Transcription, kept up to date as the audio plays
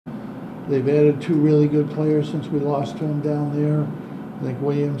They've added 2 really good players since we lost to them down there. I think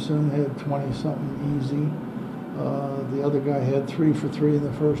Williamson had 20-something easy. The other guy had 3 for 3 in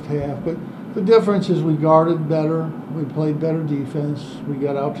the first half. But the difference is we guarded better, we played better defense, we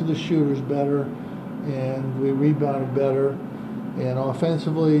got out to the shooters better, and we rebounded better. And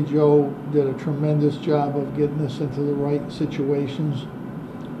offensively, Joe did a tremendous job of getting us into the right situations,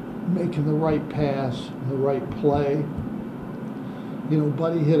 making the right pass, the right play. You know,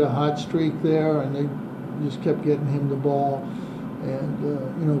 Buddy hit a hot streak there, and they just kept getting him the ball. And,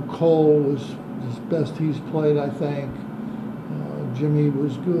 you know, Cole was his best he's played, I think. Jimmy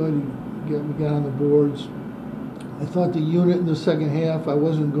was good. We got on the boards. I thought the unit in the second half, I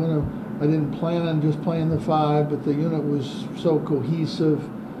didn't plan on just playing the 5, but the unit was so cohesive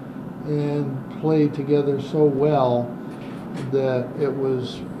and played together so well that it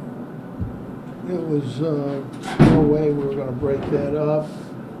was no way we were going to break that up.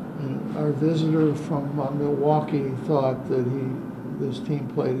 And our visitor from Milwaukee thought that this team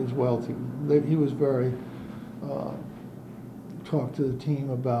played as well. He was very talked to the team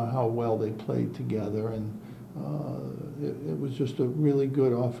about how well they played together, and it was just a really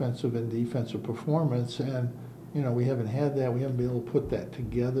good offensive and defensive performance. And you know, we haven't had that. We haven't been able to put that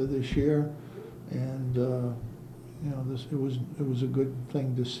together this year, and you know, it was a good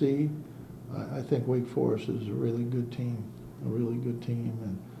thing to see. I think Wake Forest is a really good team,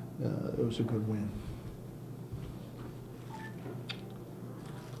 and it was a good win.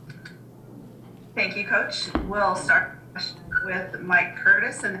 Thank you, Coach. We'll start with Mike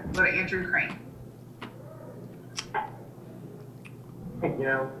Curtis and then go to Andrew Crane. Hey,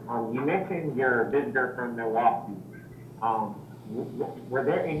 Jim, you mentioned your visitor from Milwaukee. Were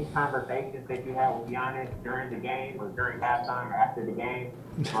there any conversations that you had with Giannis during the game or during halftime or after the game?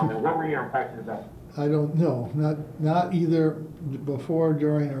 And what were your impressions of it? I don't know. Not either before,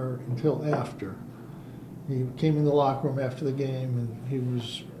 during, or until after. He came in the locker room after the game, and he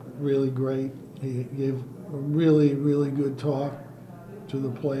was really great. He gave a really, really good talk to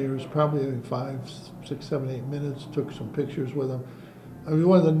the players, probably 5, 6, 7, 8 minutes, took some pictures with them. I mean,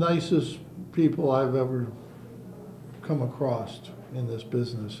 one of the nicest people I've ever come across in this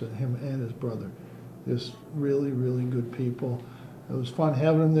business, him and his brother. Just really, really good people. It was fun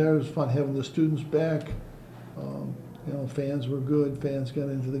having them there. It was fun having the students back. You know, fans were good. Fans got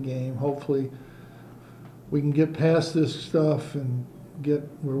into the game. Hopefully we can get past this stuff and get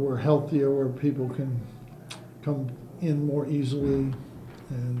where we're healthier, where people can come in more easily.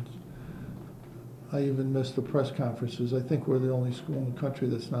 And I even missed the press conferences. I think we're the only school in the country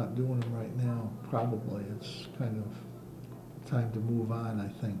that's not doing them right now, probably. It's kind of time to move on, I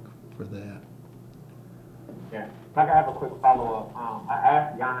think, for that. Yeah. If I could have a quick follow-up. I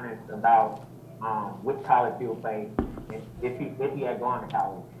asked Giannis about which college he would play if he had gone to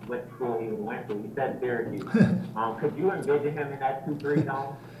college, what school he would went to. He said Syracuse. Could you envision him in that 2-3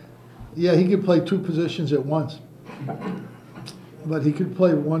 zone? Yeah, he could play 2 positions at once. But he could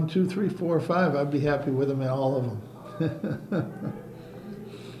play 1, 2, 3, 4, 5. I'd be happy with him in all of them.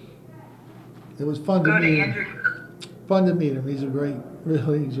 It was fun to meet him. Fun to meet him. He's a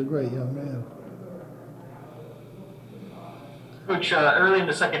great young man. Coach, early in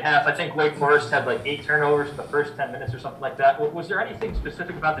the second half, I think Wake Forest had like 8 turnovers in the first 10 minutes or something like that. Was there anything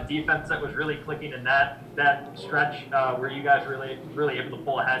specific about the defense that was really clicking in that stretch where you guys really able to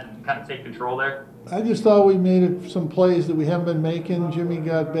pull ahead and kind of take control there? I just thought we made some plays that we haven't been making. Jimmy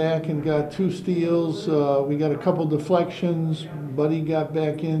got back and got 2 steals. We got a couple deflections. Buddy got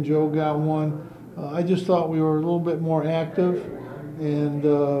back in. Joe got 1. I just thought we were a little bit more active and,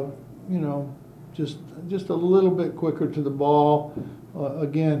 you know, just a little bit quicker to the ball.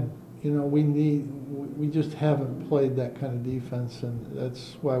 Again, you know, we just haven't played that kind of defense, and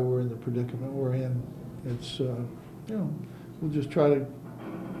that's why we're in the predicament we're in. It's, you know, we'll just try to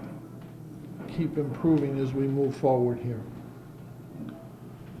keep improving as we move forward here.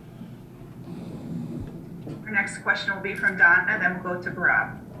 Our next question will be from Donna, then we'll go to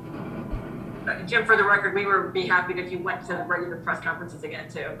Barab. Jim, for the record, we would be happy if you went to the regular press conferences again,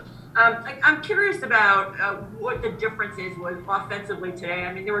 too. I'm curious about what the difference is with offensively today.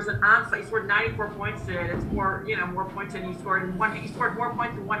 I mean, there was an onside. You scored 94 points today. That's more points than you scored in one. You scored more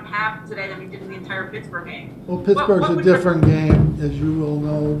points in one half today than we did in the entire Pittsburgh game. Well, Pittsburgh's a different game, as you will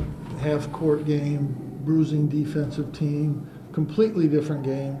know. Half-court game, bruising defensive team, completely different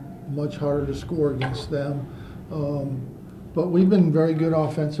game. Much harder to score against them. But we've been very good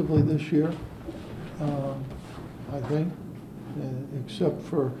offensively this year. I think, except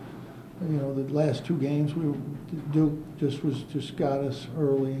for, you know, the last 2 games, Duke just got us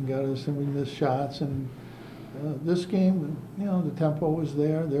early and we missed shots, and This game, you know, the tempo was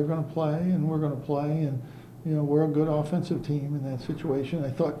there. They're going to play, and we're going to play, and you know, we're a good offensive team in that situation. I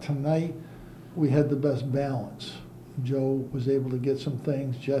thought tonight we had the best balance. Joe was able to get some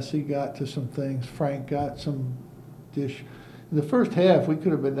things. Jesse got to some things. Frank got some dish. In the first half, we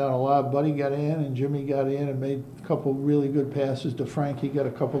could have been down a lot. Buddy got in, and Jimmy got in and made a couple really good passes to Frank. He got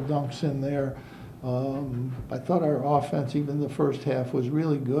a couple dunks in there. I thought our offense, even the first half, was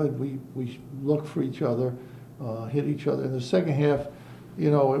really good. We looked for each other, hit each other. In the second half,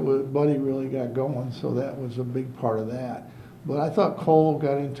 you know, Buddy really got going, so that was a big part of that. But I thought Cole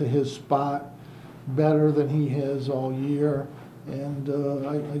got into his spot better than he has all year. And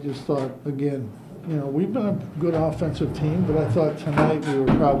I just thought, again, you know, we've been a good offensive team, but I thought tonight we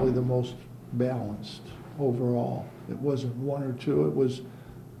were probably the most balanced overall. It wasn't one or two, it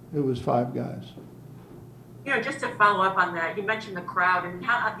was five guys. You know, just to follow up on that, you mentioned the crowd and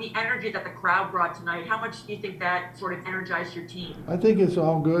how the energy that the crowd brought tonight. How much do you think that sort of energized your team? I think it's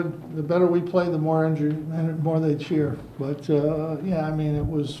all good. The better we play, the more energy, and more they cheer. But yeah, I mean, it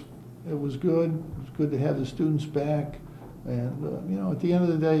was good. It was good to have the students back. And you know, at the end of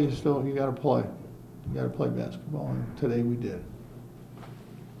the day, you got to play. You got to play basketball, and today we did. All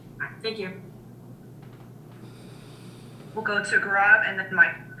right, thank you. We'll go to Gaurav and then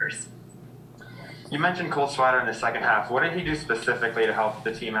Mike first. You mentioned Cole Swider in the second half. What did he do specifically to help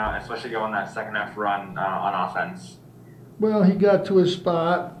the team out, especially go on that second half run on offense? Well, he got to his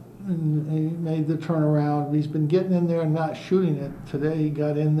spot and he made the turnaround. He's been getting in there and not shooting it. Today he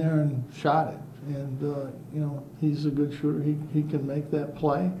got in there and shot it. And, you know, he's a good shooter. He can make that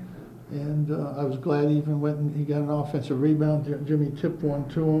play. And I was glad he even went and he got an offensive rebound. Jimmy tipped one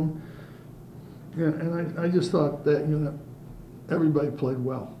to him. Yeah, and I just thought that unit, everybody played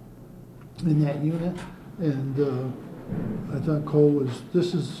well in that unit. And I thought Cole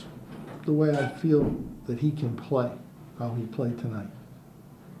this is the way I feel that he can play, how he played tonight.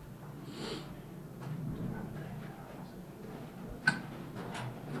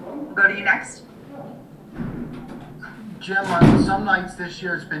 We'll go to you next. Jim, on some nights this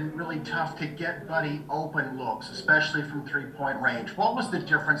year it's been really tough to get Buddy open looks, especially from three-point range. What was the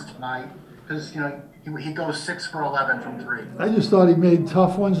difference tonight? Because, you know, he goes 6 for 11 from three. I just thought he made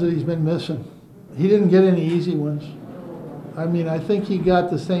tough ones that he's been missing. He didn't get any easy ones. I mean, I think he got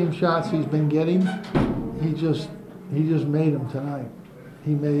the same shots he's been getting. He just made them tonight.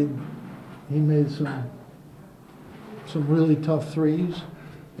 He made some really tough threes.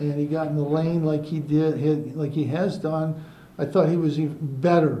 And he got in the lane like he has done. I thought he was even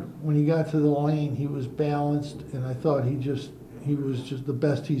better when he got to the lane. He was balanced, and I thought he was just the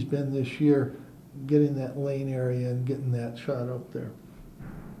best he's been this year, getting that lane area and getting that shot up there.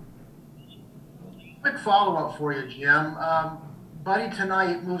 Quick follow-up for you, Jim. Buddy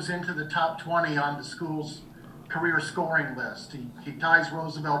tonight moves into the top 20 on the school's career scoring list. He ties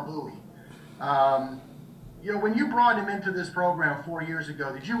Roosevelt Bowie. You know, when you brought him into this program 4 years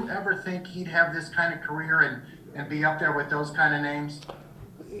ago, did you ever think he'd have this kind of career and be up there with those kind of names?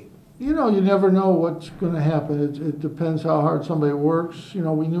 You know, you never know what's going to happen. It depends how hard somebody works. You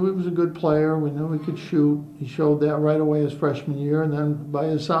know, we knew he was a good player. We knew he could shoot. He showed that right away his freshman year. And then by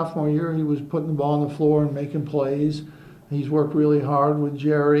his sophomore year, he was putting the ball on the floor and making plays. He's worked really hard with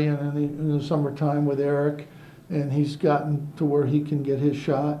Jerry and in the summertime with Eric. And he's gotten to where he can get his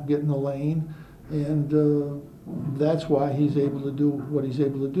shot, get in the lane. And that's why he's able to do what he's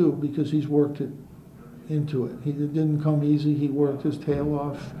able to do, because he's worked it into it. It didn't come easy. He worked his tail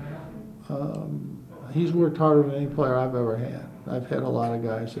off. He's worked harder than any player I've ever had. I've had a lot of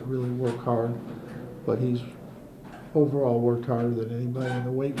guys that really work hard, but he's overall worked harder than anybody in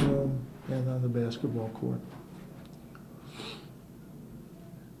the weight room and on the basketball court.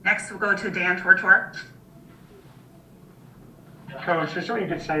 Next, we'll go to Dan Tortor. Coach, just what you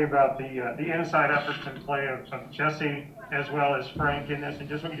could say about the inside efforts and play of Jesse as well as Frank in this, and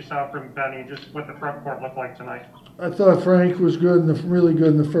just what you saw from Benny, just what the front court looked like tonight. I thought Frank was good, really good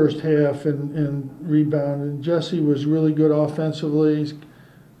in the first half and rebounded. Jesse was really good offensively.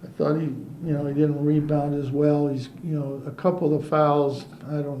 I thought he didn't rebound as well. He's, you know, a couple of fouls,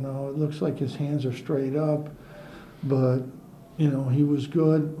 I don't know. It looks like his hands are straight up, but you know, he was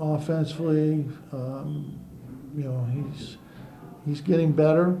good offensively. You know, he's getting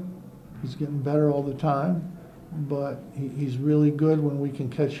better. He's getting better all the time, but he's really good when we can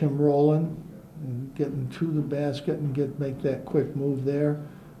catch him rolling and getting to the basket and make that quick move there.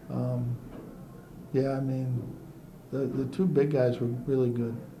 Yeah, I mean, the two big guys were really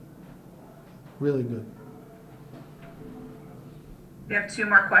good. Really good. We have two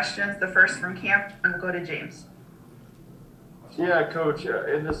more questions. The first from Camp, and we'll go to James. Yeah, Coach.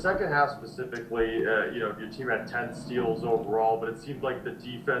 In the second half specifically, your team had 10 steals overall, but it seemed like the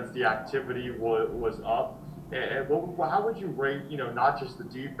defense, the activity was up. And how would you rate, not just the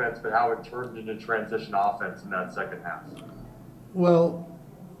defense, but how it turned into transition offense in that second half? Well,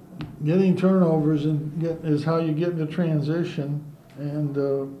 getting turnovers is how you get into transition, and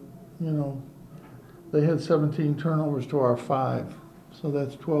they had 17 turnovers to our 5, so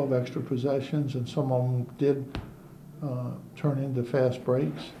that's 12 extra possessions, and some of them did turn into fast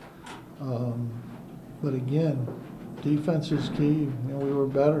breaks. But again, defense is key. We were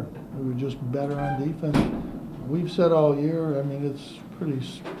better. We were just better on defense. We've said all year. I mean, it's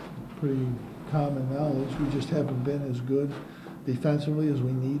pretty common knowledge. We just haven't been as good defensively as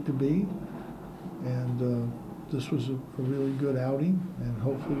we need to be, and this was a really good outing, and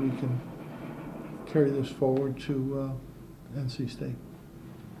hopefully we can carry this forward to NC State.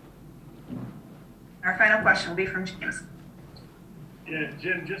 Our final question will be from James. Yeah,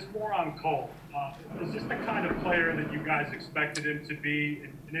 Jim, just more on Cole. Is this the kind of player that you guys expected him to be,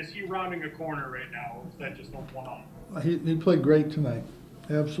 and is he rounding a corner right now, or is that just a one-off? He played great tonight,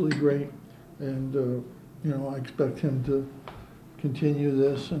 absolutely great, and I expect him to continue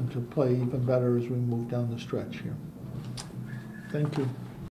this and to play even better as we move down the stretch here. Thank you.